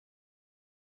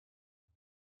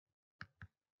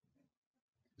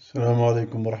السلام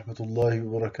عليكم ورحمة الله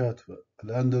وبركاته.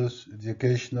 الأندلس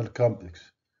Educational Complex,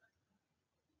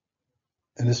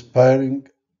 inspiring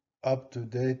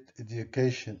up-to-date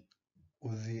education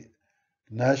with the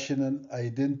national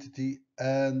identity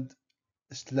and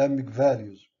Islamic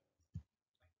values.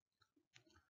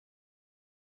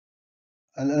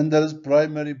 Al-Andalus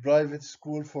Primary Private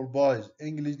School for Boys,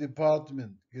 English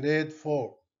Department, Grade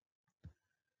 4.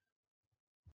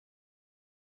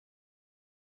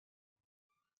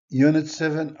 Unit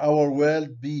 7, Our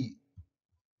World B.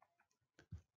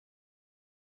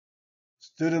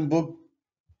 Student book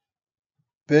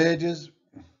pages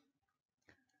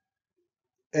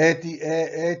 80,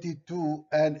 82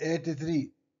 and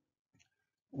 83.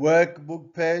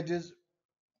 Workbook pages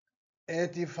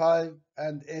 85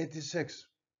 and 86.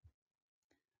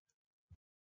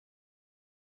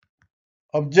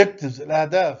 Objectives,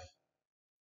 الأهداف.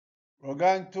 We're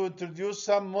going to introduce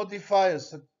some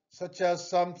modifiers such as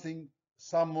something,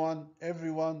 someone,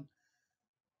 everyone,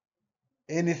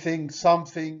 anything,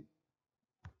 something.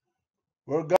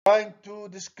 We're going to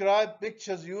describe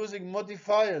pictures using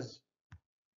modifiers.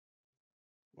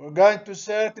 We're going to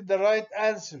circle the right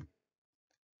answer.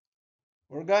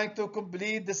 We're going to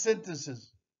complete the sentences.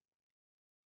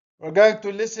 We're going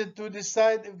to listen to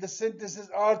decide if the sentences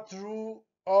are true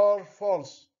or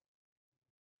false.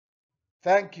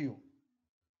 Thank you.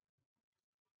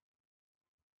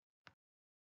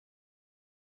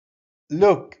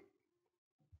 Look.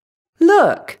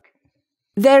 Look,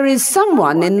 there is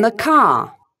someone in the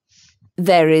car.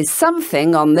 There is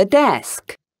something on the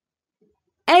desk.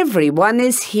 Everyone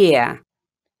is here.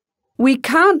 We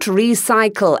can't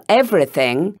recycle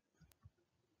everything.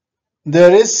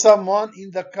 There is someone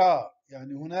in the car.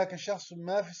 يعني هناك شخص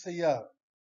ما في السيارة.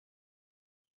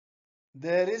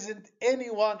 There isn't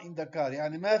anyone in the car.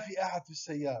 يعني ما في أحد في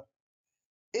السيارة.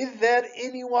 Is there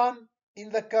anyone in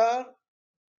the car?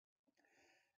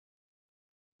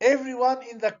 Everyone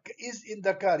is in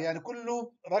the car. يعني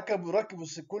كله ركبوا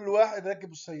كل واحد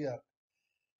ركب السيارة.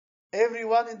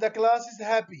 Everyone in the class is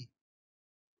happy.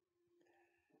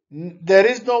 There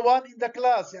is no one in the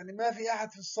class. يعني ما في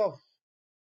أحد في الصف.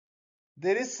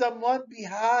 There is someone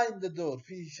behind the door.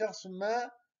 في شخص ما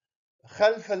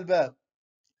خلف الباب.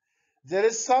 There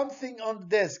is something on the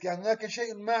desk. يعني هناك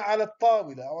شيء ما على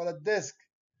الطاولة أو على الديسك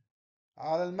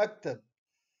على المكتب.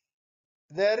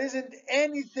 There isn't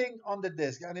anything on the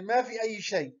desk. يعني ما في أي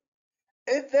شيء.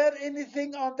 Is there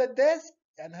anything on the desk?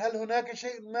 يعني هل هناك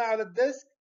شيء ما على الديسك؟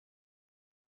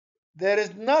 There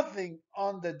is nothing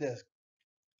on the desk.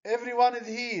 Everyone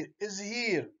is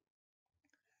here.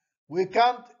 We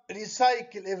can't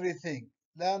recycle everything.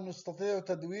 لا نستطيع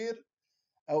تدوير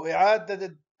أو إعادة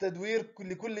التدوير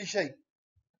لكل شيء.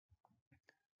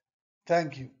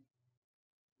 Thank you.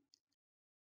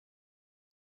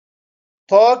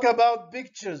 Talk about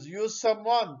pictures. Use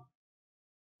someone,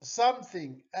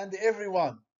 something, and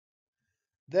everyone.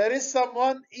 There is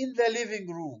someone in the living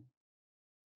room.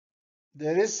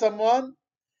 There is someone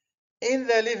in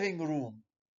the living room.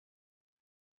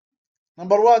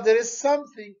 Number one, there is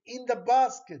something in the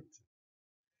basket.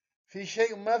 في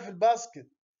شيء ما في الباسكت.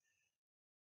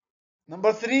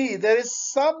 Number three, there is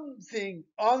something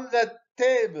on the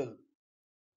table.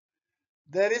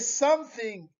 There is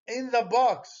something in the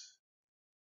box.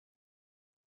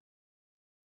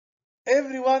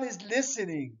 Everyone is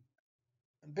listening.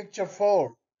 Picture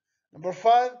 4. Number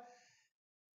 5,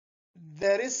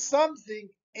 there is something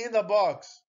in the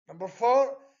box. Number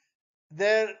 4,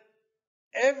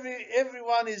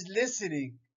 everyone is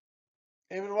listening.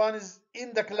 Everyone is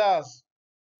in the class.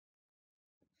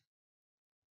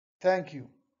 Thank you.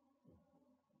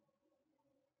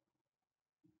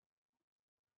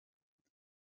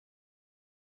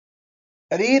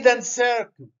 Read and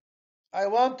circle. I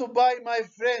want to buy my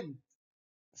friend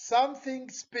something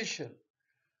special.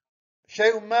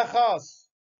 شيء ما خاص.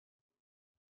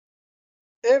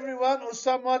 Everyone or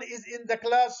someone is in the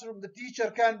classroom. The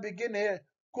teacher can begin here.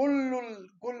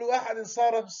 كل واحد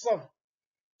صار في الصف.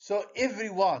 So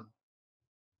everyone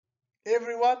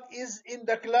is in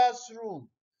the classroom.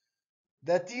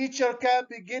 The teacher can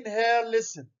begin her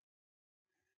lesson.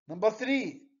 Number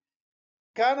 3,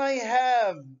 can I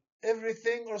have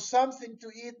everything or something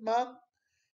to eat, mom?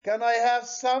 Can I have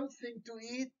something to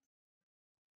eat?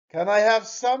 Can I have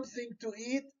something to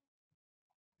eat?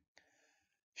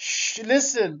 Shh,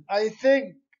 listen, I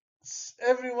think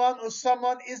everyone or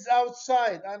someone is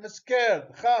outside. I'm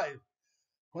scared. خائف.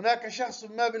 هناك شخص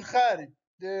ما بالخارج.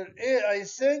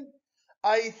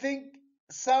 I think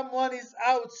someone is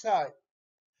outside.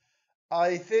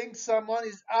 I think someone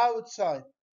is outside.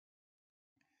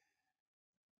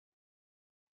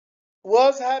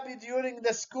 was happy during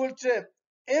the school trip.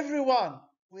 Everyone.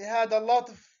 We had a lot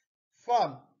of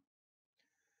fun.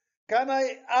 Can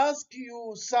I ask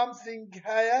you something,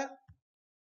 Haya?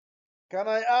 Can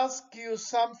I ask you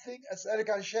something? أسألك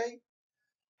عن شيء.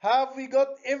 Have we got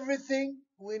everything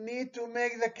we need to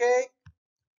make the cake?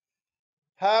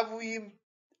 Have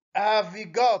we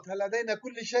got هل لدينا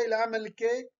كل شيء لعمل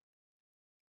الكيك؟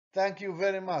 Thank you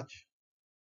very much.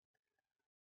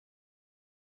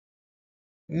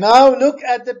 Now look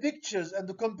at the pictures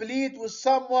and complete with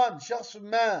someone. شخص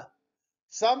ما.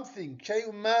 Something.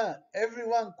 شيء ما.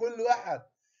 Everyone. كل أحد.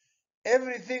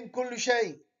 Everything. كل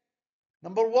شيء.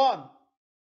 Number 1.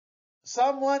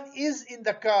 Someone is in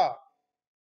the car.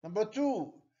 Number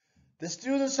 2. The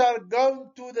students are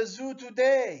going to the zoo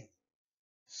today.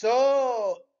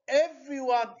 So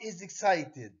everyone is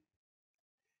excited.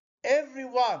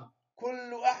 Everyone.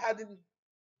 كل أحد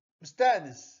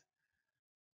مستانس.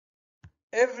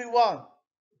 Everyone.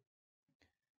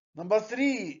 Number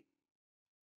 3.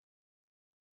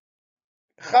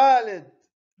 Khalid,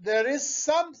 there is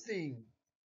something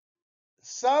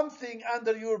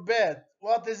under your bed.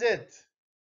 What is it?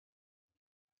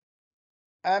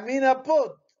 Amina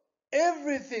put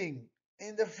everything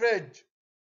in the fridge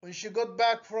when she got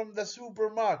back from the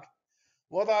supermarket.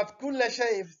 وضعت كل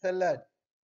شيء في الثلاجة.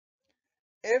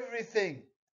 Everything.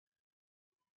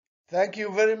 Thank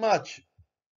you very much.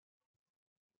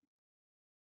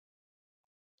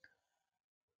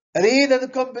 Read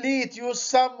and complete. Use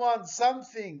someone,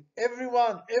 something,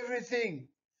 everyone, everything.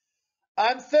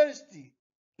 I'm thirsty.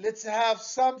 Let's have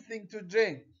something to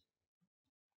drink.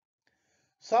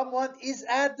 Someone is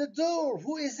at the door.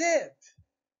 Who is it?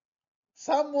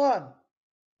 Someone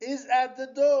is at the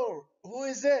door. Who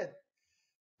is it?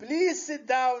 Please sit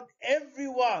down,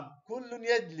 everyone. كل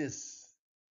يجلس.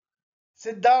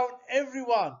 Sit down,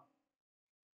 everyone.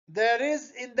 There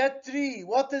is in that tree.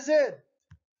 What is it?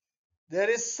 There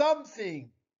is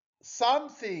something.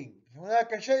 Something.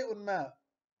 هناك شيء ما.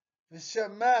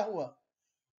 ما هو?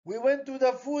 We went to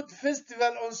the food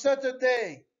festival on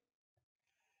Saturday.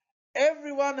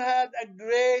 Everyone had a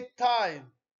great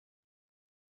time.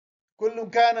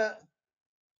 كل كان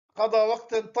قضى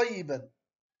وقتا طيبا.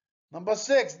 Number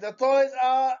 6. The toys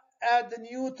are at the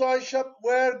new toy shop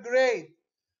were great.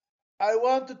 I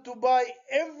wanted to buy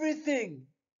everything,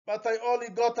 but I only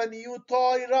got a new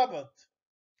toy rabbit.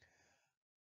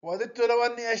 وددت لو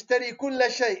أني أشتري كل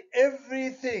شيء.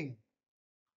 Everything.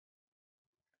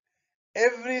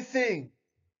 Everything.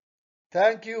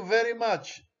 Thank you very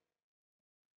much.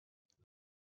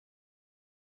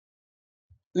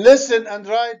 Listen and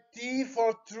write T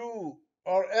for true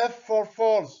or F for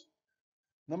false.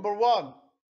 Number 1.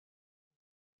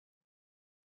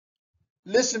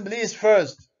 Listen please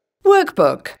first.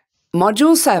 Workbook,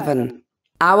 Module 7,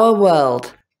 Our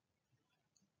World.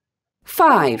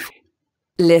 5.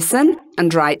 Listen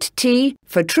and write T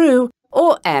for true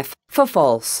or F for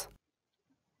false.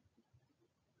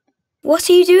 What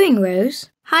are you doing, Rose?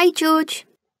 Hi, George.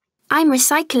 I'm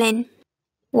recycling.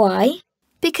 Why?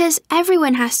 Because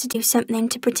everyone has to do something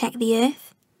to protect the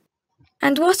earth.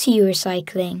 And what are you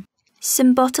recycling?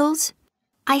 Some bottles.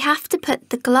 I have to put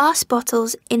the glass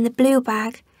bottles in the blue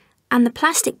bag and the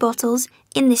plastic bottles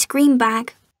in this green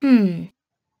bag. Why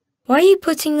are you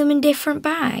putting them in different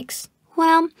bags?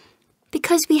 Well,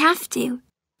 because we have to.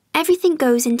 Everything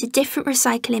goes into different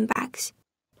recycling bags,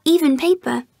 even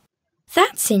paper.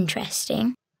 That's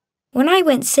interesting. When I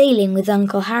went sailing with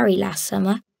Uncle Harry last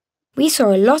summer, we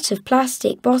saw a lot of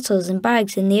plastic bottles and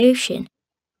bags in the ocean.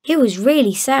 It was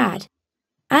really sad.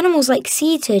 Animals like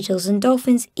sea turtles and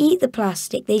dolphins eat the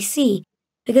plastic they see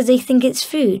because they think it's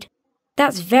food.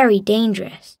 That's very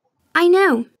dangerous. I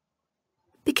know.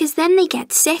 Because then they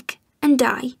get sick and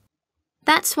die.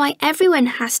 That's why everyone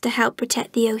has to help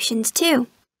protect the oceans too.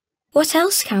 What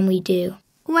else can we do?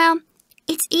 Well,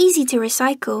 it's easy to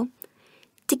recycle,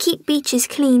 to keep beaches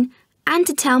clean, and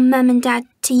to tell Mum and Dad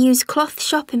to use cloth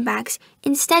shopping bags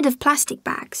instead of plastic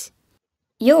bags.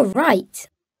 You're right.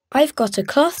 I've got a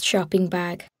cloth shopping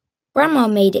bag. Grandma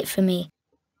made it for me.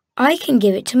 I can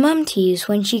give it to Mum to use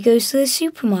when she goes to the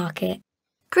supermarket.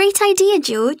 Great idea,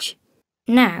 George.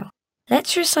 Now,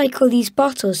 let's recycle these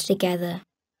bottles together.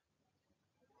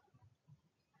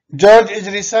 George is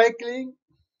recycling.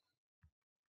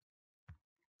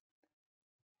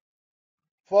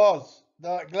 False.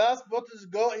 The glass bottles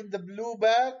go in the blue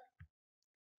bag.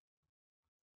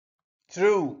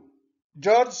 True.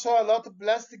 George saw a lot of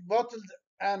plastic bottles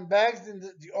and bags in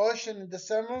the ocean in the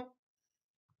summer.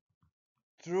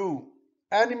 True.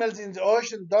 Animals in the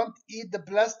ocean don't eat the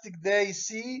plastic they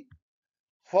see.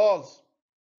 False.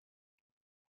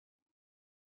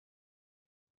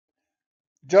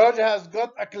 George has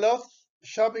got a cloth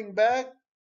shopping bag.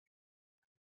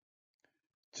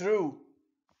 True.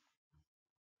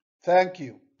 Thank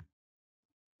you.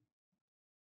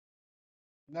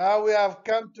 Now we have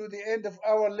come to the end of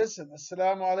our lesson.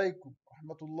 Assalamu alaikum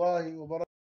wa rahmatullahi wa barakatuh.